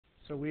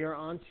So we are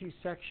on to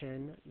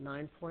section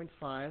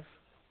 9.5,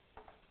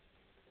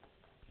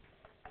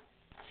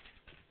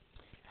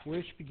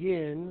 which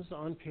begins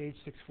on page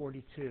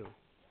 642.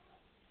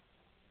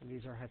 And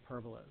these are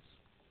hyperbolas.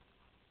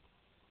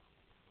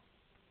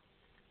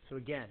 So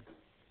again,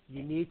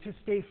 you need to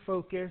stay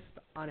focused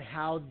on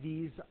how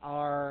these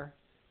are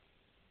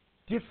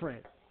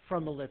different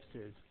from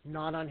ellipses,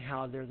 not on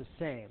how they're the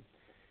same.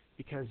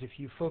 Because if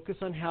you focus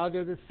on how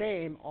they're the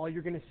same, all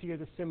you're going to see are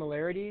the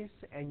similarities,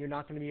 and you're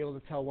not going to be able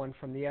to tell one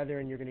from the other,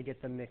 and you're going to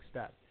get them mixed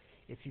up.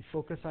 If you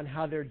focus on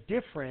how they're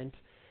different,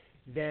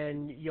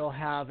 then you'll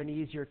have an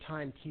easier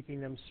time keeping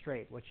them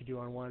straight, what you do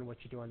on one, what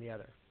you do on the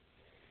other.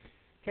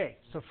 Okay,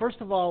 so first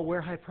of all,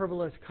 where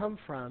hyperbolas come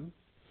from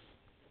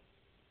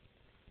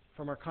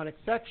our conic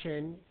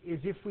section, is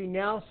if we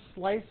now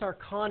slice our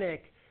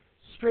conic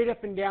straight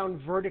up and down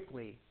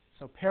vertically,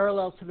 so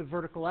parallel to the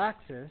vertical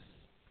axis,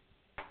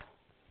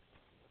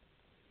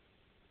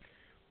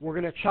 we're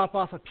going to chop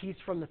off a piece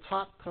from the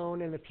top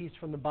cone and a piece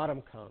from the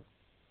bottom cone.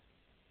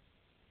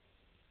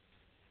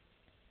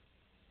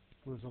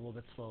 Moves a little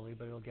bit slowly,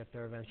 but it'll get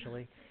there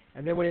eventually.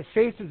 And then when it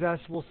faces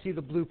us, we'll see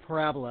the blue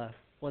parabola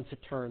once it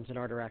turns in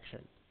our direction.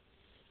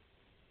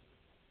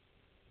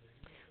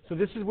 So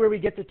this is where we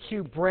get the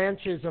two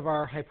branches of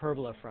our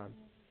hyperbola from.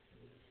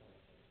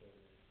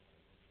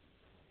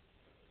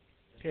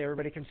 Okay,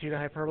 everybody can see the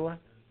hyperbola?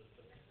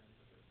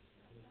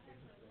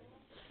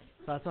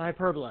 So that's a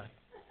hyperbola.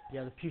 You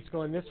have the piece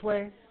going this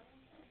way,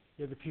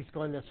 you have the piece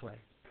going this way.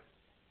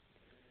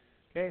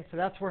 Okay, so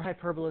that's where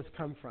hyperbolas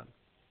come from.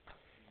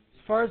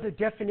 As far as the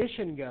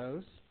definition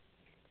goes,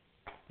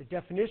 the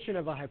definition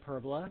of a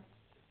hyperbola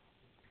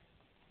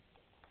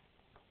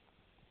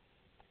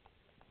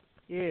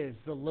is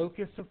the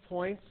locus of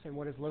points. And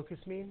what does locus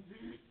mean?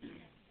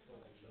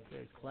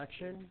 Okay,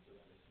 collection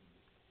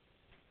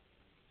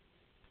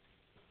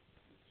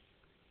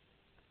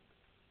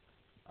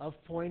of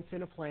points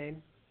in a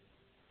plane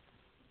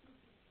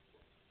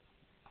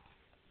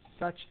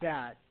such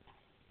that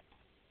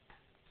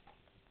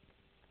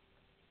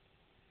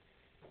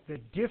the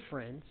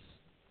difference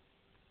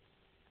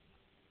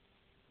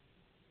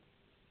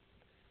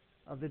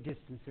of the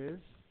distances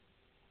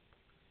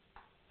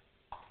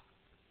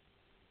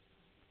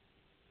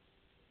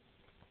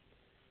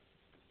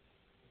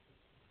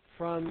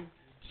from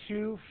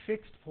two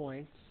fixed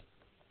points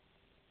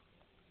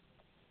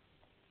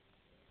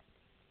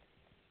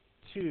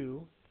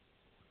to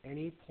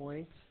any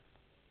point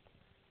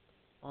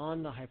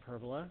on the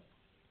hyperbola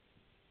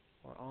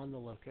or on the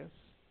locus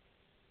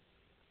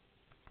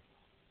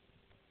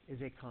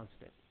is a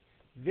constant.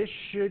 This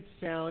should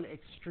sound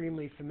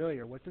extremely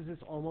familiar. What does this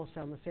almost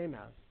sound the same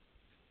as?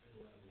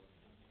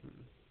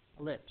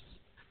 Ellipse.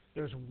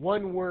 There's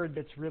one word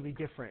that's really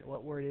different.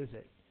 What word is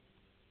it?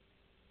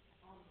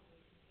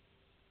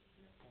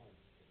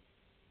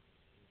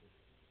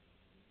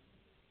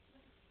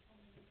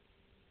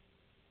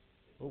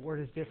 What word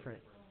is different?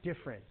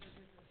 Difference.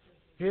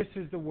 This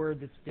is the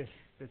word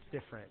that's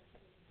different.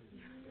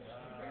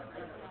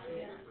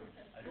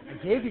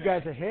 I gave you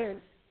guys a hint.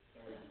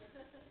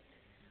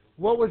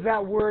 What was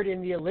that word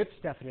in the ellipse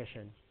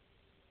definition?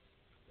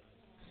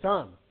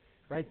 Sum.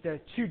 Right? The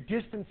two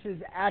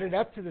distances added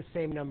up to the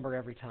same number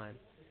every time.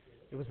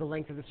 It was the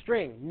length of the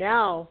string.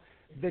 Now,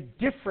 the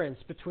difference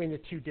between the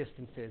two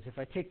distances. If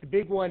I take the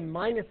big one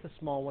minus the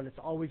small one, it's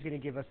always going to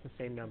give us the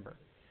same number.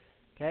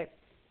 Okay?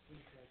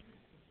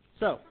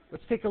 So,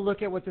 let's take a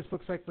look at what this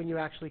looks like when you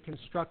actually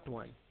construct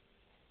one.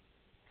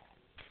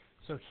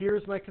 So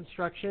here's my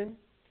construction.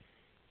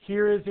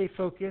 Here is a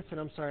focus, and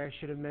I'm sorry, I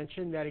should have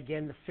mentioned that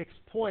again, the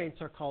fixed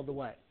points are called the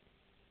what?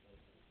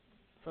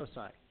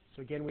 Foci.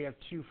 So again, we have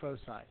two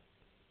foci.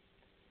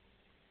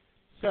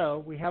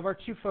 So we have our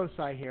two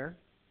foci here.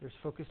 There's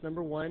focus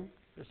number 1,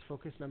 there's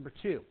focus number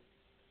 2.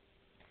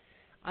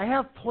 I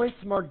have points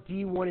marked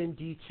D1 and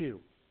D2.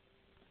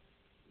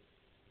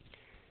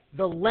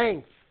 The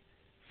length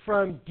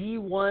from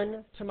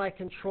D1 to my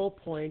control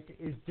point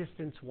is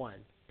distance 1.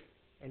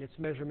 And its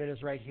measurement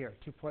is right here,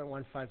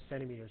 2.15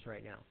 centimeters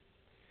right now.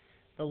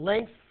 The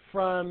length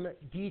from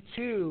D2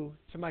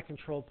 to my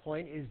control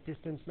point is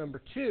distance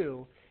number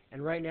 2,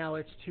 and right now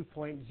it's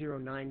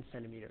 2.09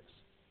 centimeters.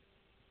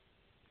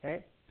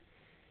 Okay?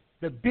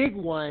 The big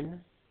one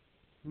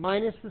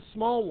minus the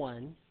small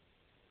one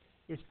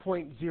is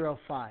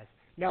 0.05.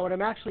 Now what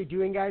I'm actually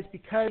doing, guys,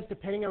 because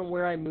depending on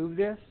where I move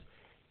this,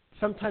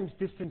 sometimes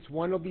distance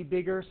 1 will be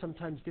bigger,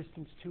 sometimes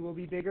distance 2 will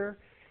be bigger.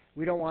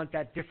 We don't want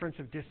that difference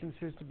of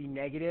distances to be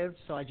negative,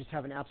 so I just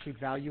have an absolute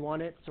value on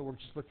it. So we're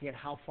just looking at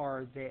how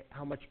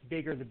much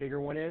bigger the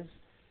bigger one is,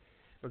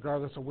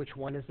 regardless of which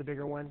one is the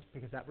bigger one,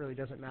 because that really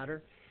doesn't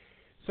matter.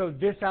 So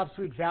this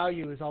absolute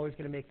value is always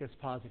going to make this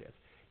positive.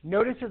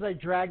 Notice as I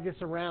drag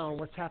this around,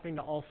 what's happening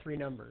to all three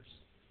numbers?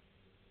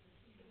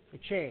 They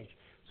change.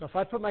 So if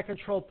I put my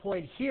control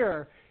point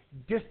here,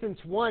 distance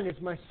 1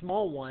 is my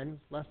small one,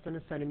 less than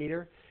a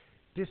centimeter.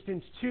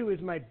 Distance 2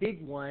 is my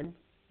big one,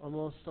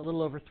 almost a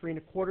little over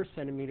 3¼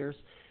 centimeters.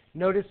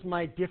 Notice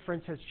my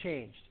difference has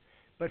changed.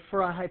 But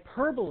for a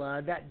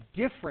hyperbola, that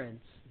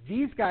difference,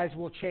 These guys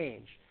will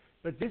change,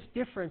 but this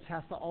difference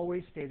has to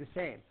always stay the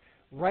same.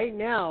 Right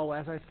now,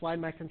 as I slide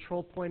my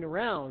control point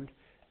around,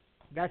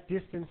 that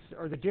distance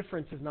or the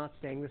difference is not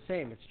staying the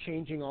same. It's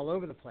changing all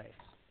over the place.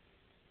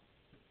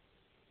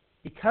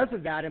 Because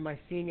of that, am I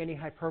seeing any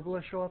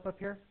hyperbola show up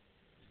here?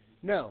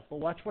 No, but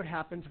watch what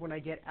happens when I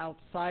get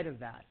outside of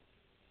that.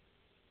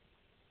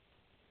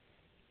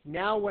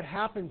 Now what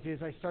happens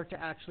is I start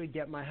to actually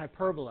get my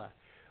hyperbola.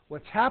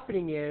 What's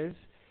happening is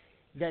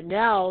that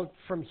now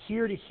from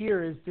here to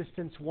here is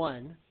distance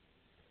 1.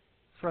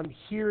 From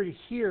here to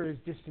here is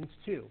distance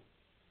 2.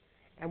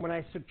 And when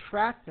I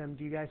subtract them,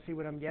 do you guys see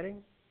what I'm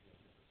getting?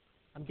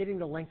 I'm getting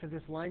the length of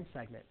this line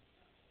segment.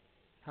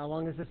 How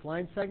long is this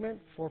line segment?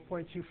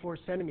 4.24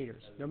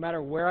 centimeters. No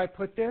matter where I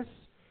put this,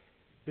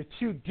 the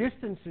two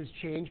distances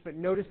change, but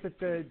notice that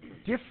the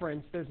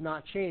difference does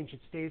not change. It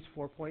stays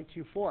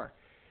 4.24.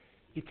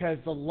 Because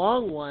the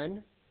long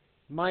one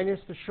minus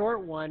the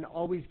short one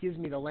always gives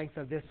me the length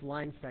of this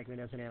line segment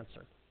as an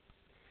answer.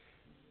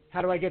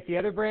 How do I get the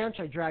other branch?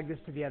 I drag this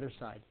to the other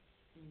side.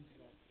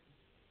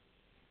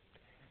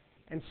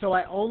 And so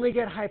I only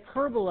get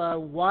hyperbola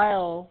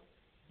while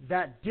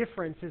that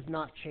difference is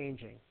not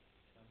changing.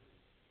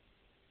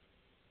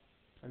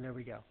 And there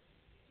we go.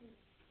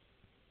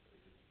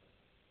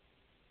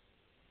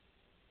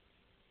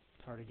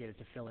 It's hard to get it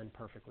to fill in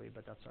perfectly,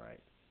 but that's all right.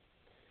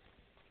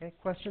 Okay,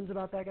 questions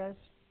about that, guys?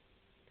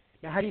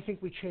 Now, how do you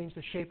think we change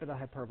the shape of the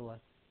hyperbola?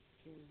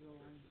 Change the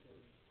line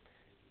segment.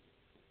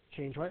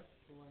 Change what?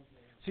 The line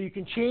segment. So you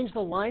can change the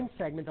line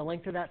segment, the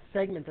length of that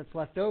segment that's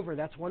left over.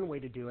 That's one way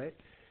to do it.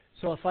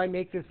 So if I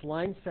make this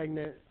line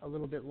segment a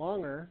little bit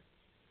longer,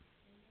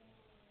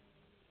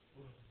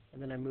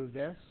 and then I move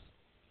this,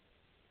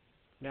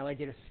 now I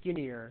get a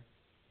skinnier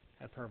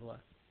hyperbola.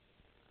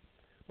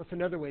 What's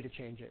another way to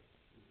change it?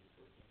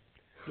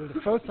 Move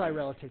the foci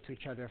relative to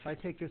each other. If I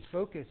take this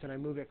focus and I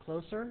move it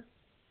closer,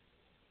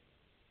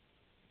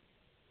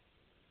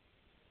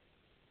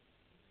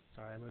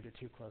 sorry, I moved it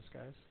too close,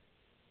 guys.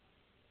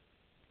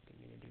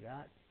 Didn't mean to do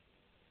that.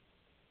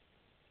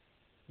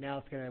 Now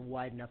it's going to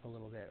widen up a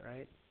little bit,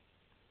 right?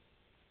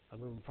 If I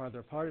move them farther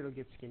apart, it'll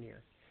get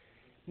skinnier.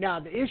 Now,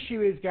 the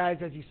issue is, guys,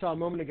 as you saw a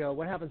moment ago,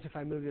 what happens if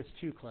I move this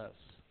too close?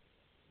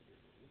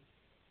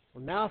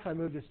 Well, now if I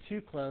move this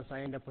too close, I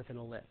end up with an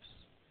ellipse.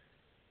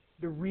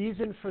 The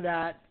reason for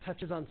that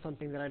touches on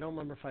something that I don't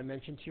remember if I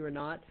mentioned to you or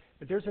not,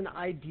 but there's an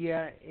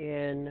idea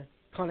in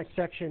conic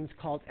sections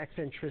called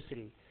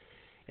eccentricity.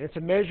 And it's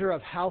a measure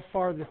of how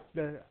far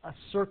a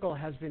circle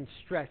has been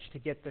stretched to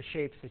get the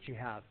shapes that you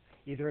have,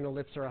 either an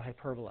ellipse or a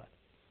hyperbola.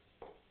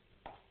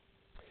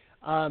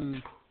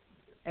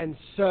 And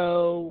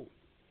so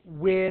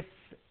with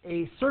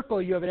a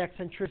circle, you have an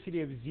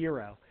eccentricity of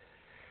 0.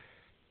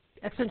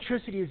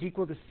 Eccentricity is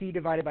equal to c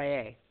divided by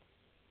a,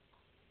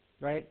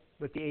 right?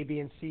 With the a, b,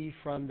 and c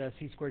from the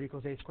c squared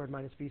equals a squared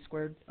minus b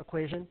squared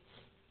equation.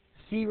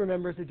 C,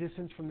 remember, is the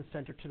distance from the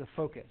center to the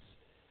focus.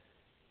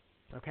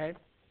 Okay?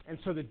 And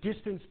so the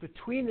distance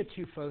between the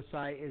two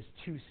foci is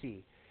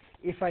 2c.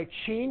 If I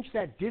change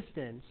that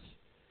distance,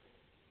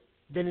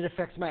 then it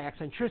affects my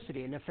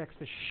eccentricity and affects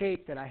the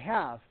shape that I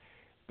have.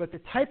 But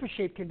the type of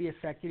shape can be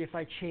affected if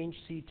I change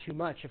c too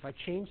much. If I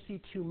change c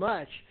too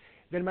much,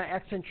 then my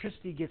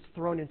eccentricity gets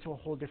thrown into a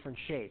whole different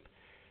shape.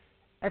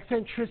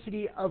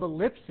 Eccentricity of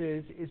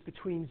ellipses is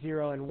between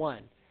 0 and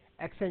 1.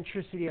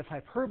 Eccentricity of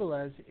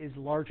hyperbolas is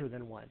larger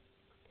than 1.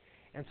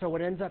 And so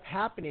what ends up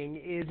happening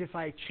is if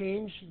I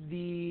change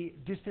the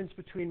distance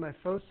between my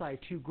foci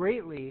too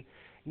greatly,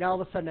 now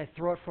all of a sudden I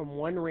throw it from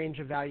one range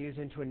of values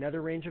into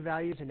another range of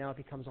values, and now it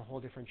becomes a whole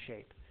different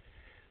shape.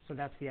 So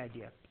that's the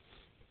idea.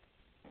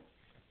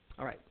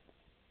 All right.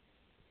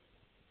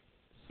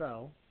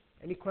 So,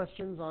 any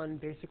questions on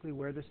basically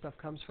where this stuff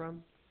comes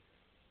from?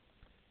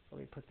 Let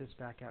me put this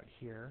back out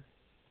here.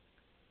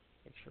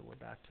 Make sure we're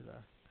back to the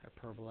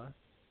hyperbola.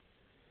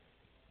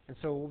 And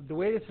so the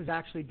way this is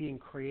actually being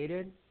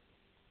created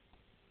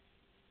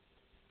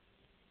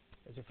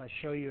is if I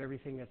show you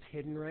everything that's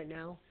hidden right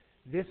now,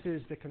 this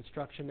is the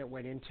construction that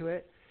went into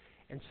it.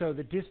 And so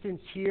the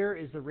distance here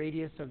is the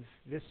radius of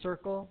this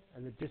circle,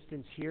 and the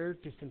distance here,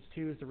 distance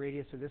 2, is the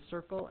radius of this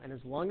circle. And as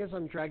long as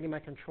I'm dragging my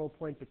control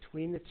point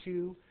between the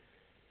two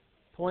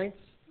points,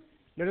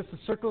 notice the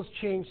circles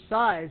change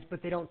size,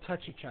 but they don't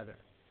touch each other.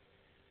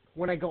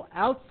 When I go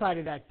outside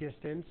of that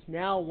distance,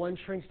 now one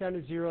shrinks down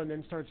to 0 and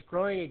then starts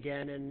growing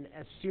again. And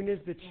as soon as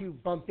the two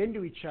bump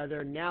into each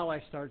other, now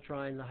I start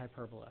drawing the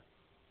hyperbola.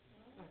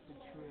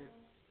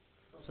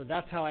 So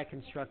that's how I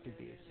constructed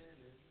these.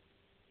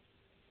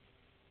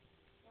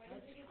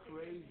 That's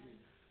crazy.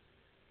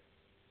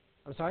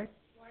 I'm sorry?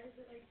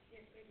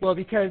 Well,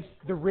 because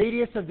the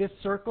radius of this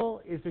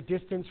circle is the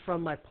distance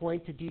from my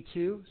point to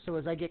D2. So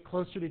as I get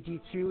closer to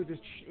D2,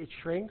 it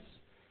shrinks.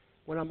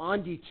 When I'm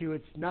on D2,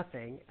 it's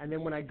nothing. And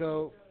then when I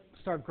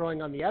start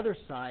growing on the other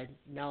side,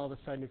 now all of a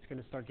sudden it's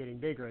going to start getting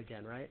bigger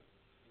again, right?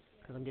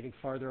 Because I'm getting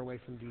farther away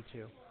from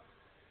D2.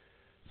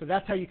 So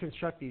that's how you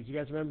construct these. You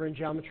guys remember in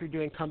geometry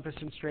doing compass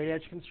and straight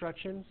edge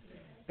constructions?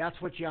 That's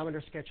what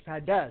Geometer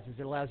Sketchpad does, is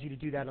it allows you to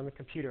do that on the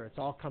computer. It's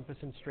all compass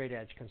and straight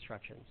edge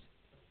constructions,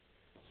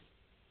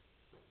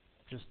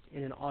 just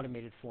in an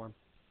automated form.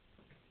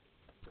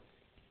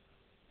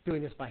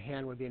 Doing this by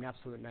hand would be an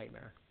absolute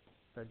nightmare.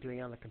 But doing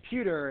it on the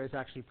computer is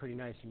actually pretty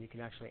nice, and you can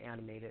actually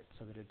animate it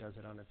so that it does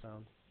it on its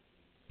own.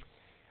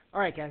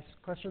 All right, guys,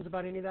 questions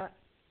about any of that?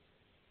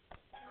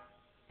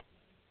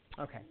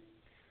 Okay,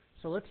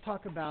 so let's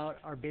talk about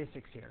our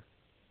basics here.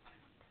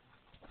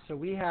 So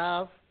we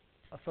have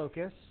a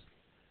focus.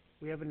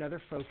 We have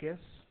another focus.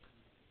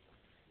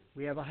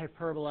 We have a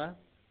hyperbola.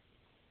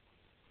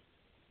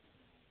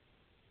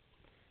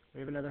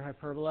 We have another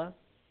hyperbola.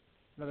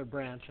 Another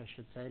branch, I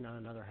should say, not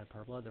another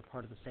hyperbola. They're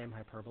part of the same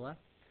hyperbola.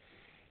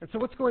 And so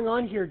what's going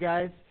on here,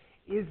 guys,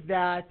 is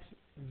that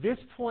this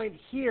point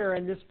here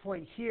and this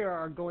point here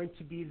are going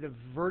to be the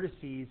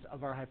vertices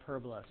of our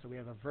hyperbola. So we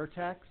have a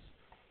vertex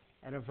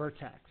and a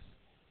vertex,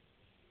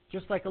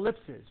 just like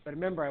ellipses. But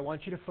remember, I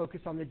want you to focus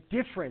on the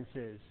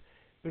differences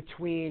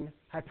between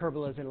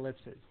hyperbolas and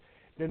ellipses.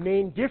 The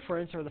main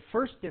difference, or the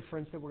first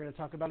difference that we're going to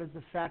talk about, is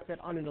the fact that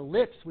on an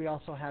ellipse, we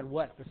also had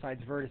what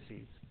besides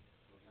vertices?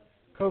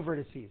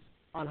 Covertices.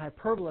 On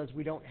hyperbolas,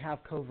 we don't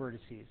have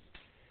covertices,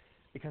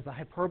 because the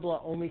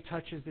hyperbola only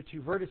touches the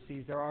two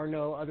vertices. There are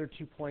no other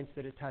 2 points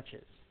that it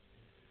touches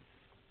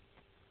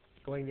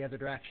going the other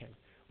direction.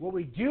 What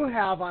we do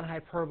have on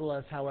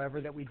hyperbolas, however,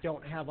 that we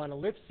don't have on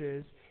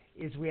ellipses,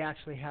 is we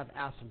actually have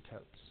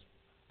asymptotes.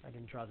 I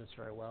didn't draw this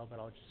very well, but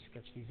I'll just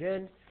sketch these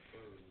in.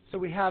 So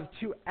we have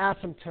two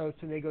asymptotes,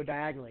 and they go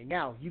diagonally.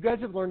 Now, you guys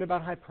have learned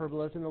about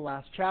hyperbolas in the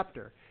last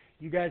chapter.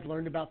 You guys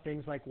learned about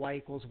things like y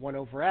equals 1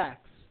 over x,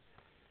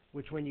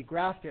 which when you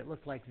graphed it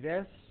looked like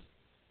this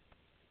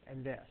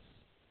and this.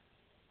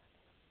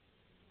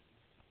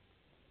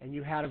 And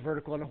you had a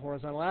vertical and a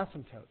horizontal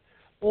asymptote.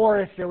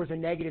 Or if there was a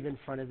negative in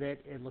front of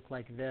it, it looked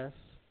like this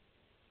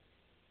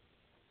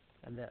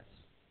and this.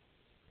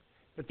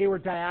 But they were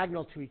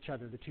diagonal to each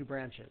other, the two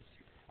branches,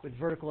 with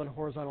vertical and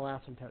horizontal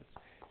asymptotes.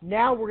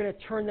 Now we're going to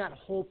turn that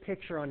whole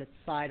picture on its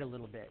side a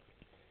little bit.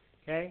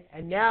 Okay?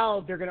 And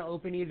now they're going to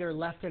open either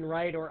left and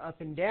right or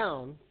up and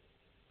down,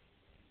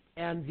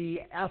 and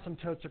the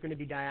asymptotes are going to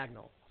be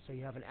diagonal. So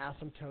you have an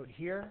asymptote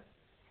here,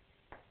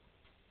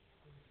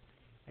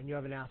 and you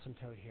have an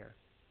asymptote here.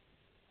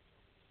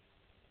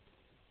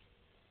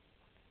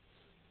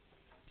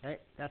 Okay?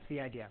 That's the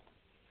idea.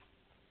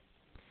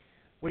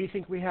 What do you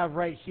think we have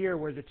right here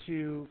where the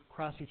two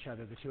cross each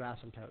other, the two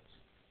asymptotes?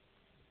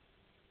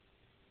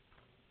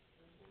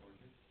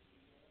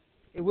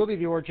 It will be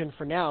the origin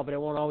for now, but it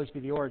won't always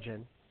be the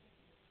origin.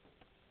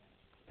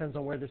 Depends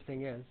on where this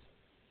thing is.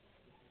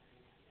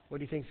 What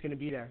do you think is going to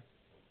be there?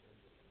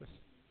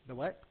 The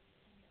what?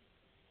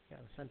 Yeah,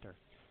 the center.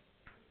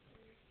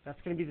 That's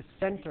going to be the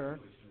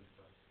center.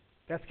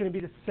 That's going to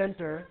be the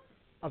center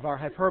of our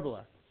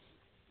hyperbola.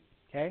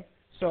 Okay?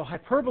 So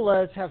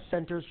hyperbolas have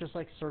centers just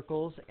like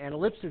circles, and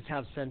ellipses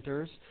have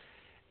centers.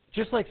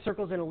 Just like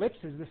circles and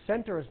ellipses, the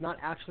center is not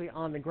actually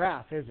on the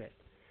graph, is it?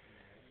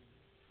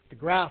 The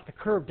graph, the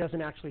curve,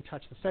 doesn't actually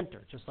touch the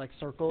center, just like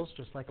circles,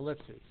 just like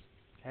ellipses.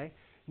 Okay?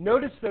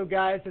 Notice, though,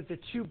 guys, that the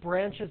two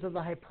branches of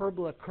the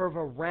hyperbola curve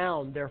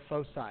around their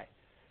foci.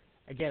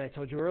 Again, I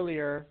told you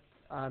earlier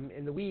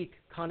in the week,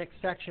 conic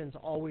sections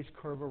always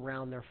curve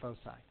around their foci.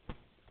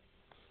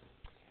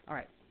 All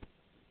right.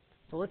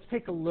 So let's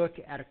take a look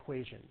at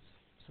equations.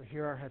 So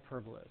here are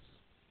hyperbolas.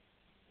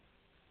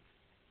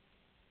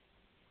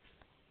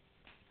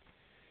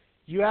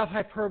 You have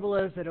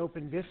hyperbolas that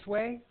open this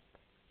way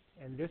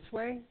and this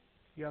way.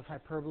 You have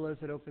hyperbolas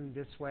that open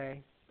this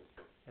way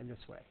and this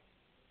way.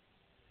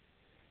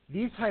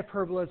 These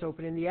hyperbolas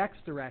open in the x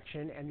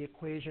direction, and the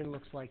equation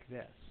looks like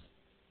this.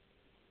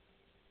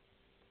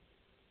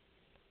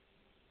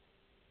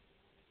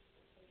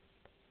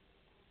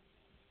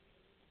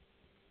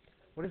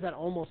 What does that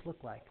almost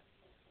look like?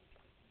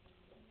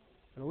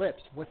 An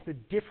ellipse. What's the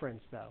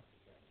difference, though?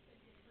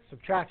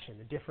 Subtraction.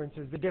 The difference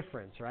is the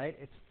difference, right?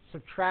 It's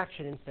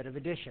subtraction instead of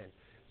addition.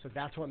 So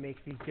that's what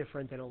makes these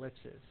different than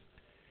ellipses.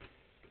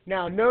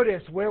 Now,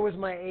 notice, where was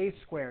my a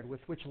squared?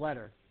 With which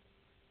letter?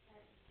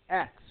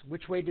 X.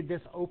 Which way did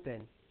this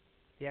open?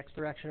 The x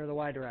direction or the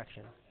y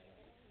direction?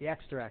 The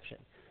x direction.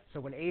 So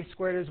when a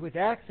squared is with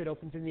x, it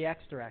opens in the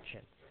x direction.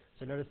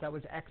 So notice that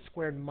was x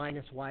squared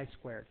minus y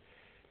squared.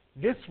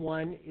 This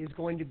one is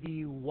going to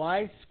be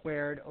y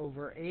squared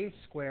over a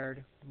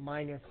squared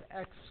minus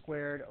x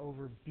squared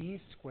over b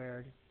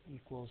squared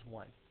equals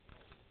 1.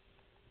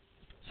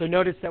 So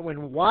notice that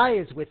when y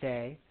is with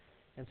a,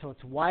 and so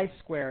it's y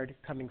squared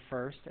coming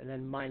first, and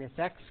then minus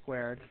x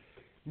squared,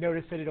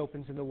 notice that it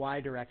opens in the y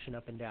direction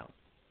up and down.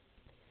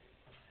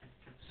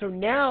 So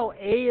now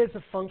a is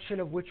a function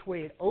of which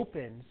way it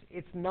opens.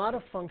 It's not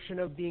a function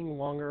of being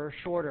longer or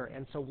shorter.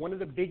 And so one of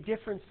the big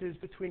differences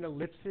between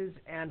ellipses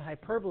and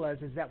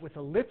hyperbolas is that with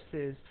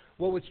ellipses,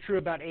 what was true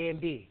about a and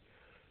b?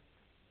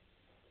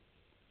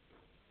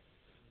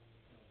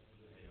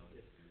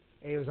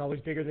 A was always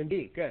bigger than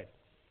b. Good.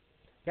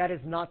 That is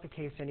not the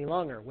case any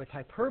longer. With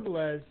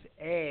hyperbolas,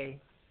 a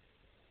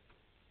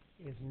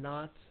is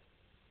not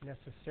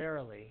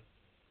necessarily.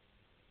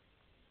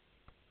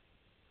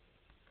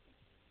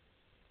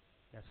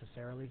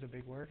 Necessarily is a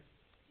big word.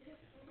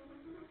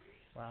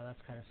 Wow,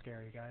 that's kind of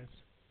scary, guys.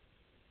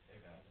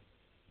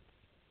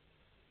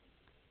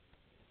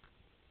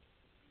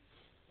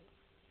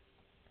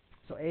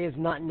 So A is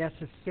not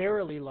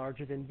necessarily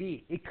larger than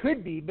B. It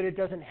could be, but it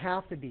doesn't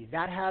have to be.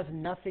 That has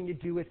nothing to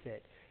do with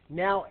it.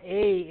 Now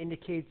A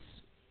indicates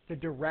the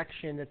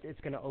direction that it's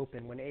going to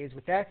open. When A is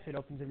with X, it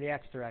opens in the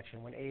X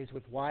direction. When A is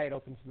with Y, it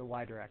opens in the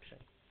Y direction.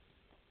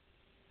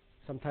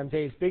 Sometimes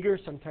A is bigger,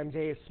 sometimes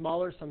A is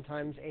smaller,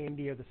 sometimes A and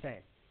B are the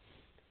same.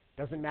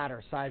 Doesn't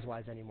matter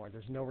size-wise anymore.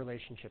 There's no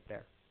relationship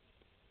there.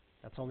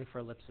 That's only for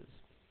ellipses.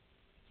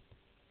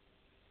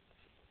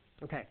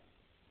 Okay,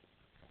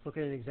 let's look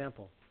at an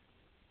example.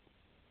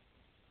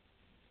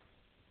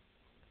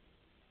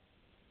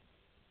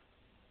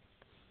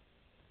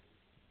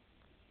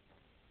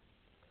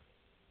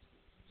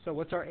 So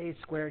what's our A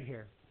squared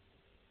here?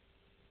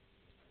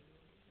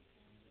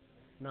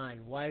 9.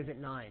 Why is it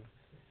 9?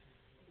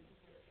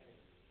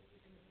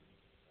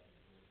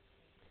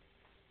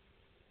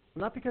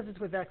 Not because it's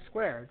with X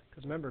squared,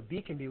 because remember,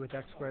 B can be with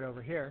X squared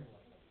over here.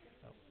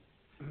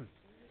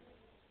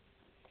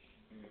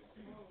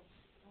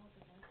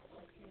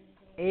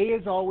 A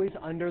is always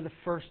under the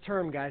first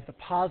term, guys, the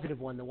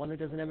positive one, the one that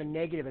doesn't have a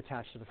negative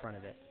attached to the front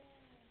of it.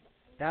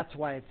 That's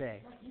why it's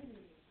A.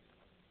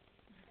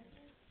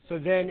 So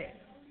then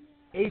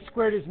A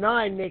squared is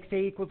 9, makes A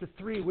equal to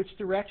 3. Which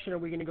direction are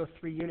we going to go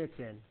 3 units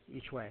in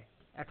each way?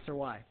 X or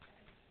Y?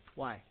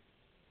 Y.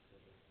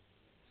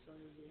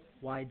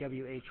 Y,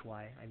 W, H,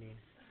 Y, I mean.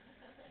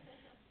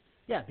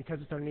 Yeah, because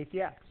it's underneath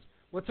the X.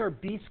 What's our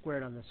B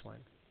squared on this one?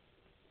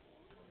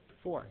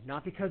 4.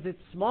 Not because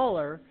it's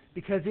smaller,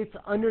 because it's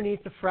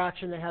underneath the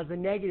fraction that has a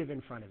negative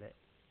in front of it.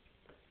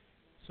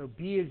 So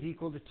B is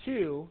equal to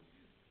 2.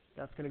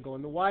 That's going to go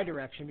in the Y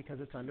direction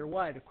because it's under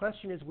Y. The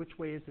question is, which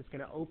way is this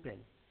going to open?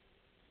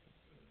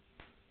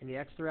 In the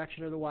X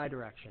direction or the Y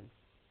direction?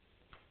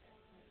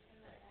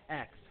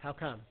 X. How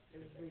come?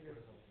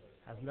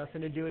 Has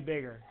nothing to do with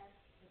bigger.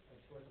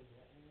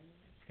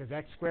 Because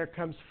X squared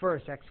comes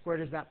first. X squared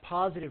is that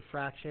positive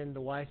fraction.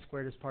 The Y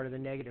squared is part of the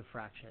negative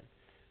fraction.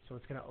 So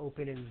it's going to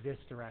open in this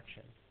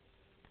direction.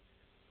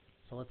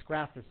 So let's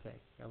graph this thing.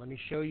 Now let me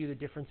show you the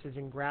differences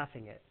in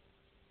graphing it.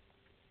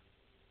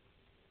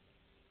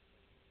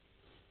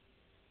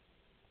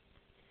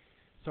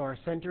 So our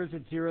center is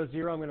at 0,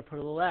 0. I'm going to put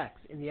a little x.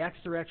 In the X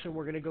direction,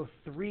 we're going to go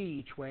 3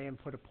 each way and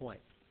put a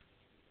point.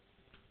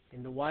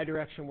 In the Y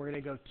direction, we're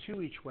going to go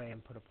 2 each way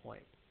and put a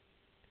point.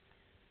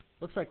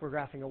 Looks like we're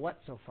graphing a what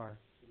so far?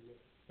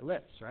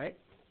 Ellipse, right?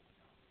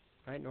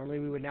 Right? Normally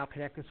we would now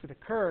connect this with a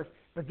curve,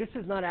 but this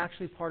is not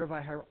actually part of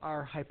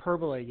our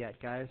hyperbola yet,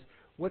 guys.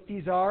 What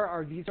these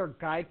are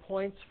guide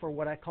points for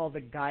what I call the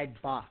guide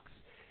box.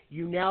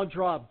 You now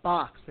draw a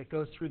box that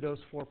goes through those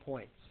 4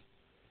 points.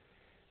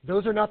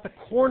 Those are not the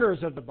corners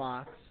of the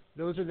box.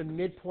 Those are the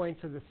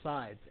midpoints of the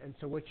sides. And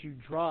so what you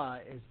draw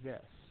is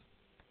this.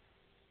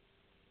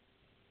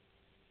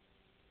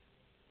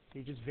 So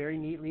you just very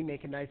neatly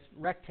make a nice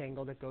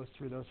rectangle that goes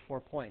through those 4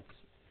 points.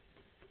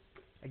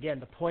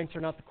 Again, the points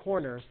are not the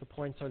corners. The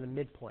points are the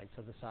midpoints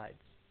of the sides.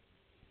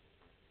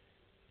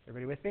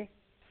 Everybody with me?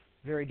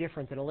 Very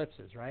different than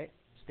ellipses, right?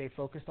 Stay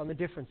focused on the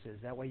differences.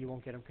 That way you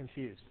won't get them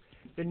confused.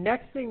 The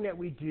next thing that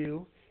we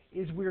do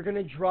is we're going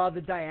to draw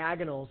the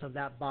diagonals of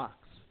that box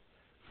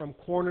from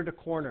corner to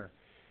corner.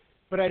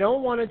 But I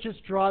don't want to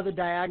just draw the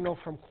diagonal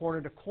from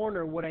corner to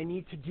corner. What I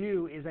need to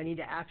do is I need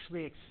to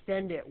actually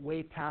extend it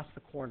way past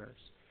the corners.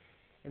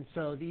 And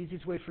so the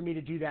easiest way for me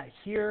to do that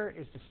here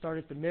is to start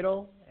at the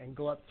middle and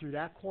go up through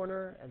that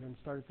corner, and then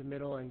start at the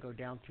middle and go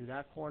down through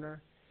that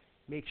corner.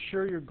 Make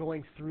sure you're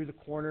going through the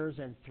corners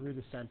and through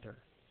the center.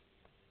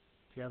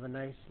 If you have a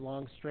nice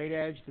long straight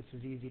edge, this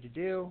is easy to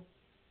do.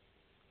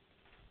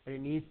 But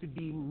it needs to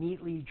be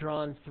neatly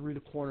drawn through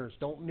the corners.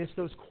 Don't miss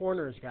those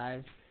corners,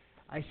 guys.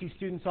 I see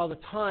students all the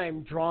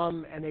time draw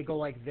them and they go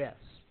like this.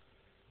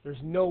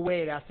 There's no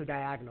way that's a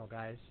diagonal,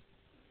 guys.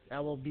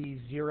 That will be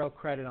 0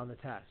 credit on the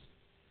test.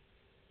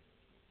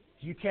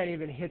 If you can't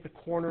even hit the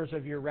corners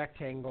of your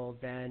rectangle,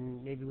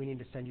 then maybe we need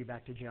to send you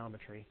back to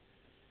geometry.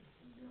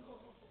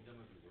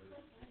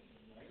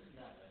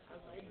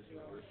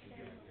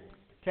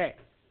 Okay.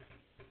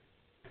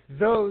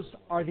 Those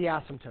are the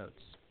asymptotes.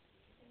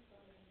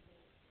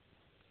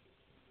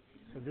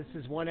 So this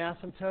is one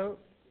asymptote.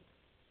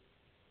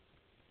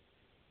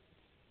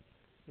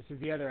 This is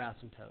the other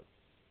asymptote.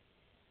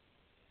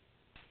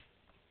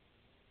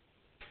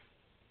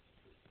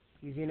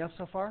 Easy enough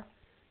so far?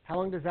 How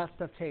long does that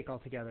stuff take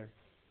altogether?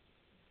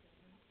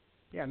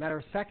 Yeah, a matter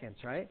of seconds,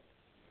 right?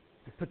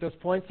 You put those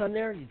points on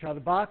there, you draw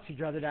the box, you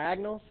draw the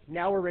diagonals.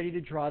 Now we're ready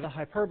to draw the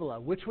hyperbola.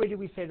 Which way do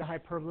we say the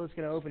hyperbola is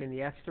going to open, in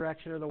the X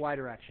direction or the Y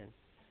direction?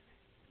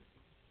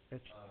 Are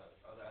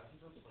the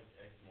asymptotes like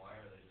X and Y, or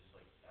are they just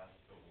like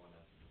asymptote 1,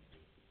 asymptote 2?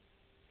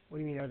 What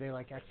do you mean, are they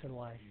like X and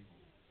Y? Are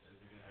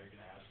you going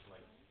to ask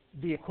like...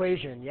 The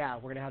equation, yeah,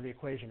 we're going to have the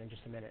equation in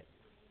just a minute.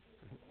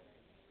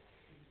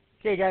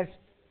 Okay, guys,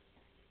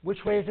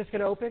 which way is this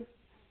going to open?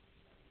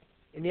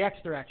 in the x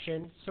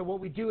direction. So what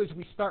we do is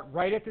we start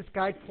right at this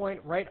guide point,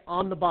 right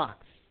on the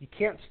box. You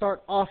can't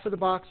start off of the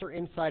box or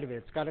inside of it.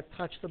 It's got to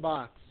touch the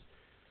box.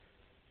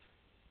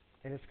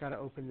 And it's got to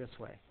open this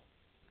way,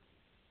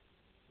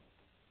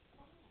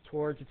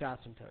 towards its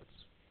asymptotes.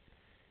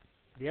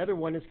 The other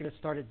one is going to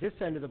start at this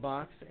end of the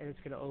box, and it's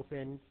going to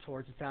open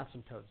towards its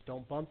asymptotes.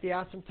 Don't bump the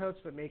asymptotes,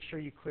 but make sure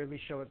you clearly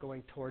show it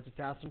going towards its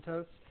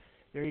asymptotes.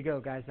 There you go,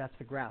 guys. That's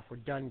the graph. We're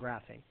done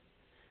graphing.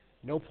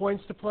 No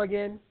points to plug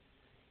in.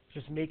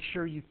 Just make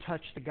sure you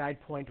touch the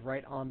guide point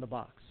right on the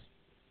box.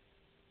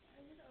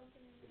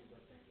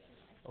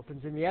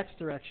 Opens in the x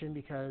direction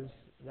because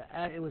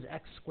it was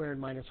x squared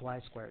minus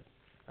y squared,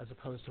 as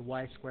opposed to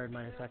y squared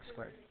minus x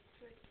squared.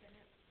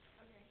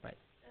 Right.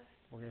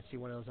 We're going to see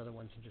one of those other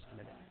ones in just a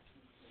minute.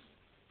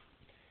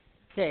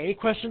 Okay, any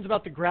questions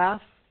about the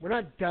graph? We're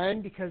not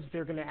done because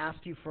they're going to ask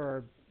you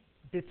for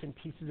bits and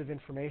pieces of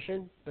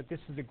information, but this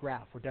is the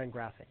graph. We're done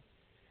graphing.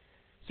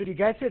 So do you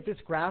guys see that this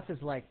graph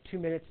is like 2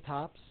 minutes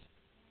tops?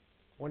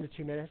 1 to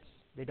 2 minutes?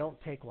 They don't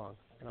take long.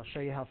 And I'll show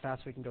you how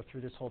fast we can go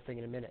through this whole thing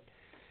in a minute.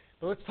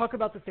 But let's talk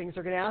about the things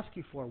they're going to ask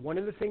you for. One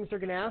of the things they're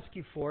going to ask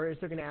you for is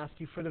they're going to ask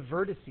you for the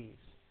vertices.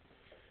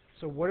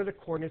 So what are the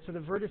coordinates of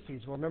the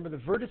vertices? Well, remember, the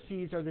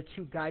vertices are the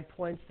two guide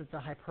points that the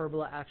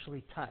hyperbola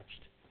actually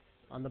touched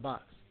on the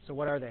box. So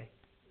what are they?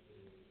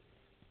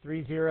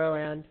 3, 0,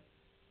 and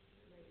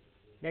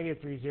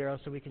negative 3, 0.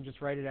 So we can just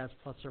write it as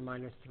plus or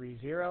minus 3,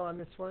 0 on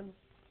this one.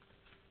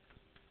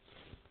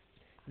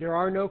 There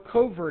are no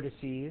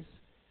covertices.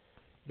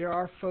 There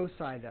are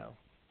foci, though.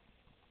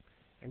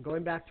 And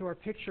going back to our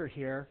picture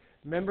here,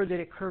 remember that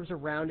it curves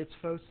around its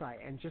foci.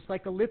 And just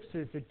like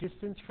ellipses, the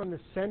distance from the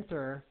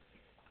center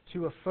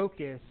to a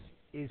focus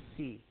is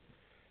c.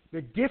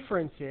 The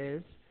difference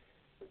is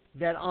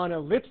that on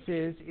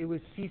ellipses, it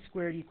was c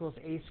squared equals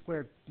a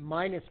squared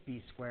minus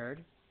b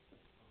squared.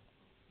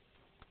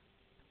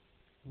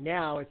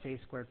 Now it's a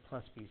squared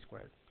plus b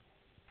squared.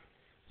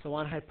 So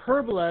on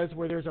hyperbolas,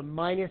 where there's a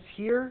minus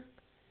here,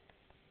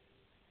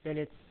 then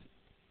it's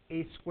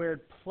a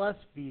squared plus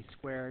b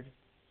squared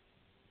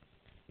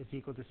is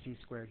equal to c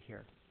squared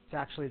here. It's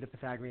actually the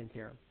Pythagorean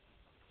theorem.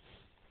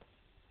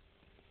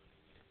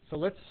 So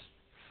let's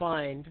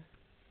find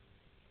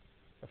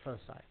the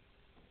foci.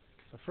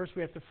 So first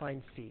we have to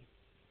find c.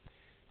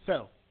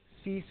 So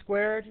c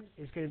squared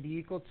is going to be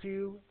equal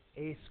to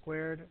a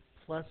squared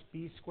plus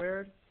b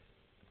squared.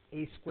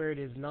 A squared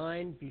is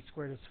 9, b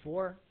squared is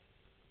 4.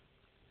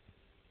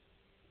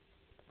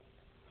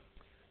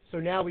 So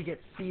now we get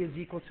c is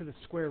equal to the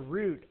square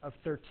root of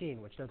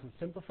 13, which doesn't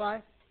simplify.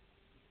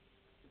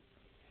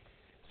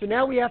 So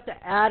now we have to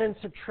add and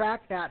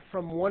subtract that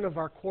from one of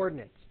our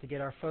coordinates to get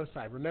our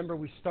foci. Remember,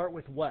 we start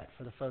with what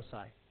for the foci?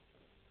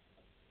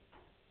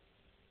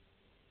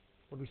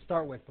 What do we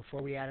start with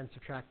before we add and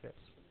subtract this?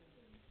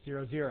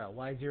 0, 0.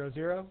 Why 0,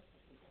 0?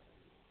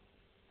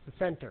 The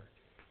center.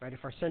 Right?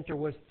 If our center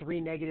was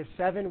 3, negative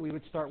 7, we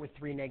would start with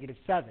 3, negative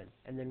 7,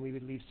 and then we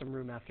would leave some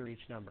room after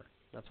each number.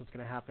 That's what's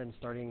going to happen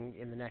starting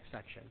in the next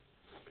section.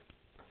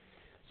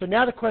 So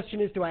now the question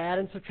is, do I add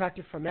and subtract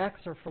it from x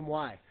or from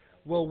y?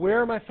 Well,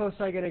 where are my foci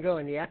going to go,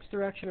 in the x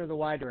direction or the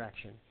y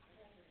direction?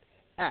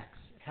 X.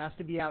 It has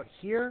to be out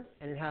here,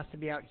 and it has to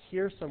be out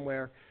here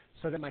somewhere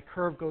so that my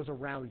curve goes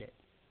around it.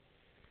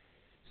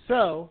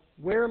 So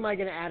where am I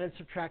going to add and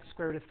subtract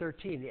square root of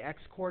 13, the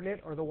x coordinate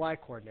or the y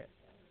coordinate?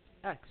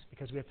 X,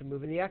 because we have to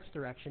move in the x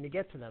direction to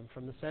get to them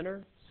from the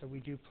center. So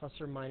we do plus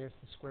or minus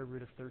the square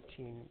root of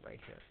 13 right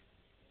here.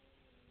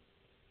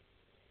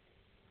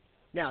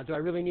 Now, do I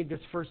really need this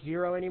first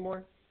 0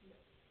 anymore?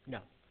 No.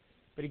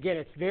 But again,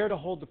 it's there to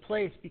hold the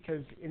place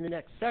because in the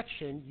next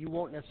section, you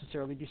won't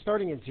necessarily be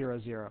starting at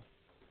 0, 0.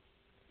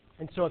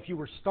 And so if you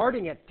were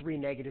starting at 3,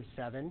 negative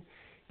 7,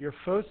 your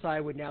foci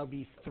would now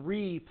be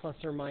 3 plus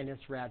or minus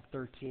rad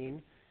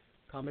 13,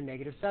 comma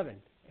negative 7.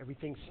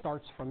 Everything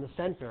starts from the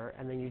center,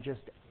 and then you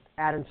just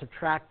add and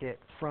subtract it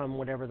from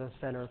whatever the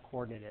center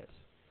coordinate is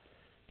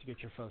to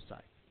get your foci.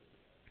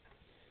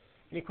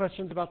 Any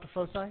questions about the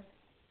foci?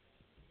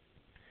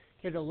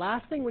 Okay, the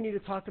last thing we need to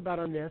talk about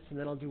on this, and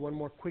then I'll do one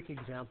more quick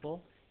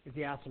example, is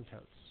the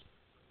asymptotes.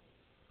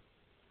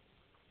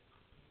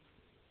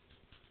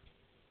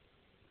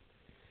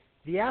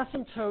 The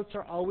asymptotes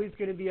are always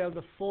going to be of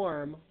the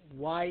form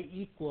y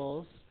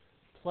equals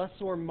plus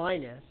or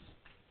minus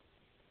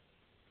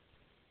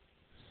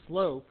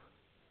slope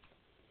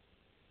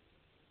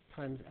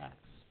times x.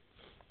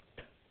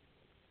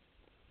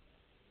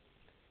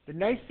 The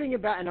nice thing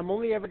about, and I'm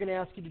only ever going to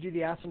ask you to do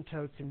the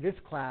asymptotes in this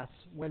class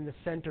when the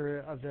center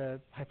of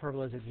the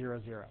hyperbola is at 0,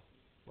 0.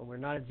 When we're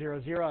not at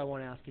 0, 0, I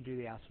won't ask you to do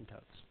the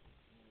asymptotes.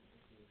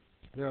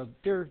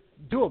 They're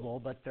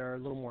doable, but they're a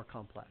little more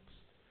complex.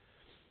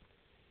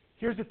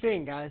 Here's the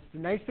thing, guys. The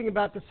nice thing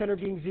about the center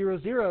being 0,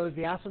 0 is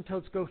the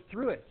asymptotes go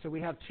through it. So we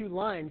have two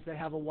lines that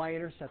have a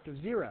y-intercept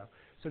of 0.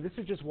 So this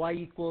is just y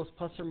equals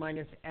plus or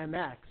minus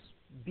mx.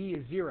 B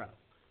is 0.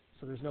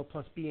 So there's no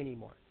plus b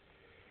anymore.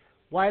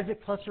 Why is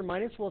it plus or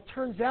minus? Well, it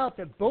turns out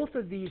that both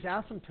of these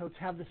asymptotes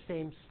have the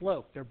same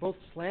slope. They're both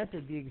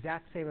slanted the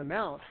exact same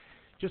amount,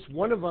 Just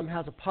one of them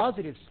has a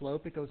positive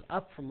slope. It goes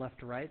up from left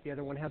to right. The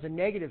other one has a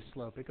negative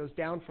slope. It goes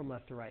down from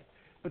left to right.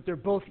 But they're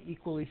both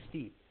equally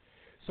steep.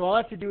 So all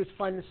I have to do is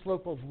find the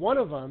slope of one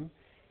of them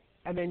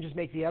and then just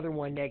make the other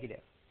one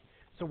negative.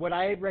 So what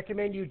I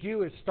recommend you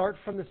do is start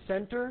from the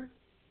center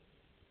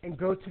and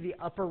go to the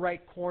upper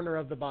right corner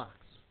of the box.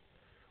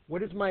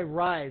 What is my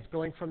rise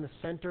going from the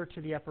center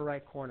to the upper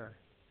right corner?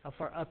 How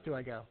far up do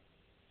I go?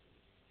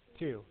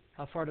 2.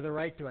 How far to the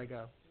right do I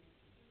go?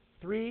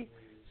 3.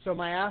 So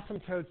my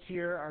asymptotes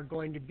here are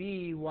going to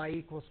be y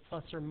equals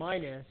plus or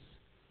minus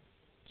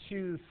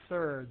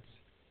 2/3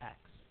 x.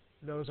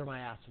 Those are my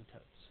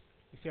asymptotes.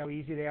 You see how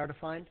easy they are to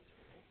find?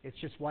 It's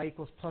just y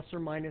equals plus or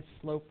minus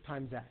slope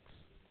times x.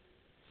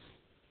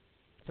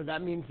 So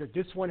that means that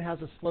this one has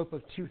a slope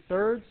of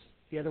 2/3.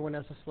 The other one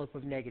has a slope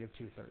of negative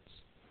 2/3.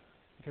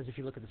 Because if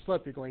you look at the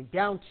slope, you're going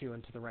down 2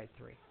 and to the right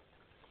 3.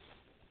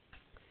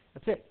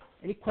 That's it.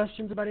 Any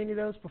questions about any of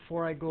those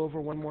before I go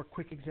over one more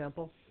quick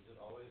example? Is it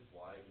always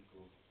y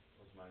equals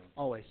plus minus?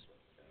 Always.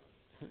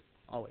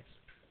 Always.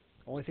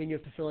 Only thing you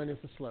have to fill in is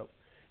the slope.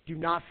 Do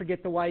not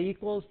forget the y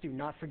equals. Do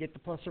not forget the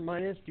plus or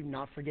minus. Do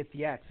not forget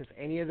the x. If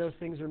any of those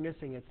things are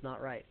missing, it's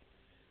not right.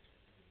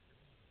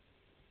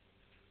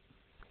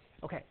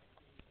 Okay.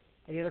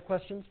 Any other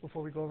questions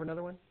before we go over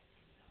another one?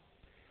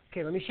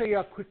 Okay, let me show you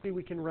how quickly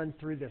we can run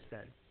through this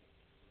then.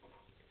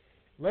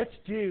 Let's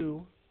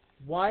do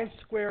y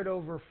squared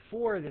over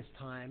 4 this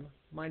time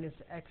minus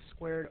x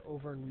squared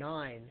over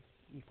 9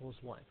 equals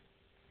 1.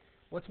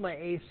 What's my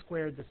a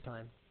squared this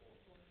time?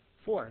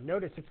 4.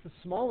 Notice it's the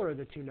smaller of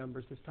the two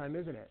numbers this time,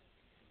 isn't it?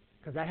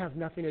 Because that has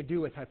nothing to do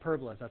with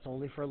hyperbolas. That's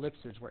only for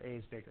ellipses where a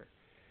is bigger.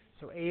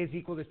 So a is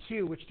equal to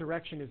 2. Which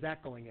direction is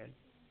that going in?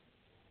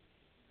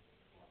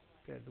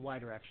 Good, the y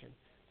direction.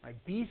 My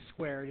b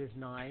squared is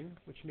 9,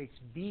 which makes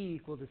b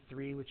equal to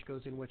 3, which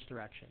goes in which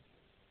direction?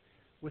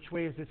 Which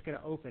way is this going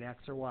to open,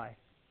 x or y?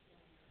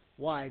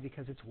 Y,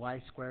 because it's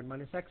y squared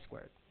minus x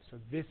squared. So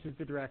this is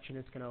the direction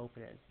it's going to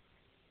open in.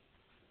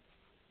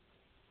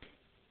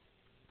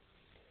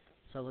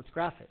 So let's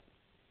graph it.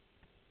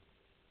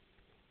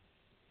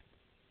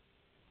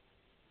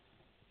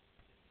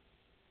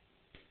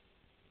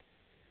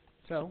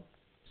 So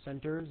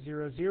center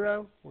 0,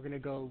 0. We're going to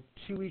go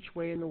 2 each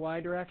way in the y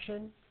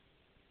direction.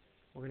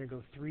 We're going to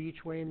go 3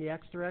 each way in the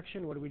x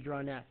direction. What do we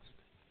draw next?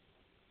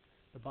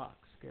 The box.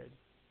 Good.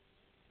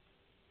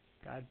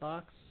 Guide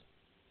box.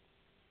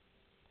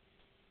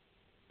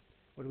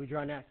 What do we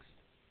draw next?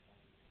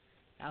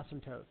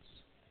 Asymptotes.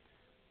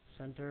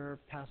 Center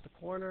past the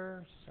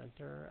corner,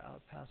 center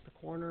out past the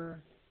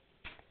corner,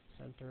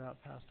 center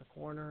out past the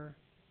corner,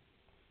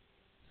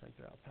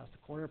 center out past the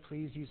corner.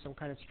 Please use some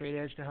kind of straight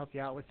edge to help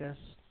you out with this.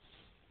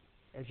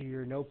 Edge of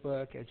your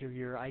notebook, edge of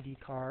your ID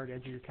card,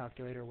 edge of your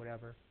calculator,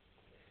 whatever.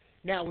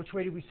 Now, which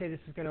way did we say this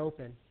is going to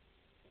open?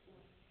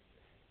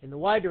 In the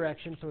y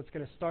direction, so it's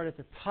going to start at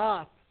the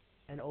top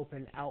and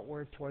open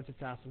outward towards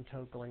its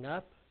asymptote going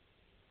up.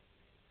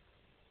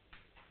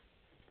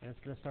 And it's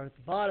going to start at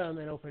the bottom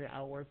and open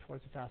outward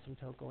towards its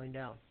asymptote going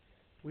down.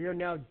 We are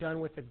now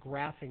done with the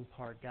graphing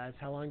part, guys.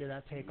 How long did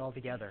that take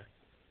altogether?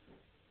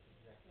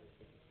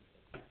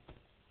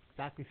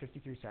 Exactly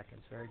 53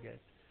 seconds. Very good.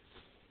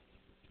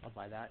 I'll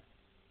buy that.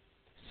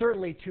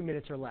 Certainly 2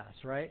 minutes or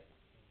less, right?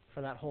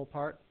 For that whole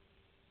part.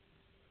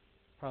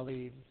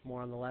 Probably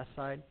more on the left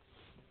side.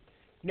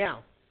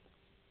 Now,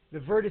 the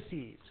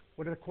vertices.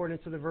 What are the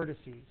coordinates of the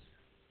vertices?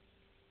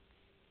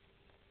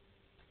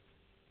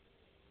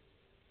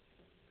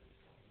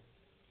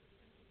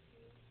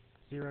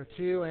 0,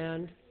 2,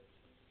 and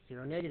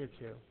 0, negative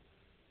 2.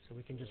 So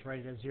we can just write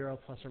it as 0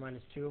 plus or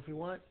minus 2 if we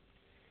want.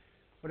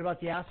 What about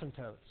the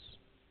asymptotes?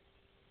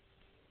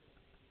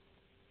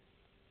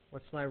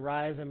 What's my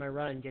rise and my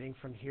run getting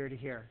from here to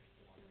here?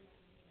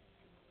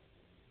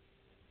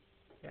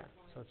 Yeah,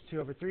 so it's 2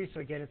 over 3. So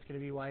again, it's going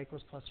to be y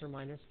equals plus or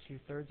minus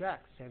 2/3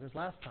 x, same as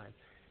last time.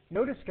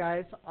 Notice,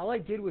 guys, all I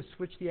did was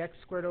switch the x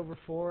squared over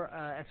 4,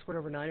 x squared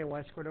over 9 and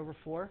y squared over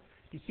 4.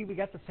 Do you see we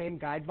got the same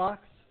guide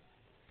box?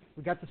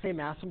 We got the same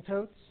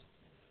asymptotes.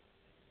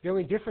 The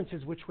only difference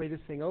is which way this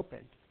thing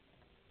opened.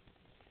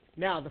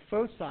 Now, the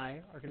foci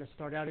are going to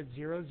start out at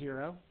 0,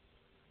 0.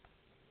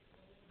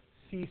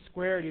 C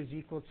squared is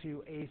equal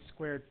to a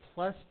squared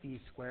plus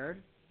b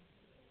squared,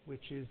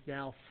 which is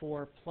now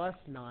 4 plus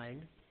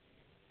 9,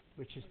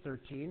 which is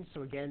 13.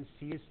 So again,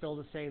 C is still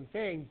the same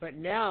thing. But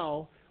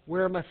now,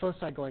 where are my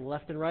foci going?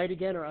 Left and right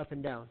again or up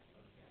and down?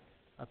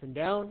 Up and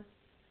down.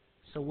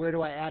 So where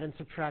do I add and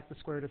subtract the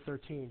square root of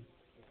 13?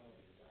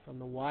 From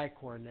the y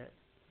coordinate.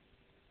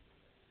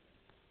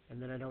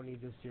 And then I don't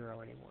need this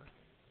 0 anymore.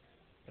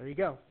 There you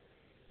go.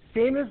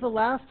 Same as the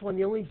last one.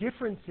 The only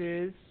difference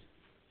is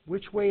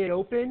which way it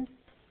opened,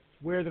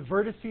 where the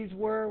vertices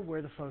were,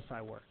 where the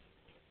foci were.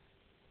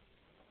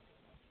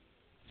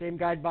 Same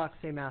guide box,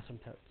 same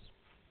asymptotes.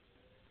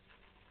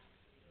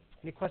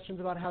 Any questions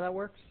about how that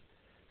works?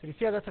 So do you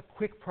see how that's a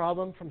quick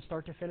problem from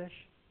start to finish?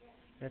 Yeah.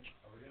 Mitch?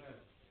 Are we going to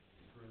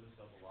improve this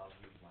up a lot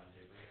with line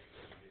paper?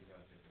 Or do you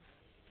graph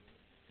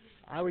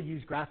paper? I would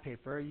use graph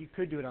paper. You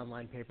could do it on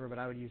line paper, but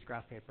I would use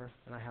graph paper,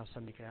 and I have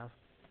some you can have.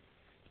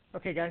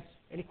 Okay, guys,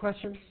 any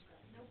questions?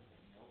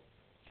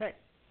 Okay,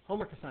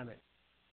 homework assignment.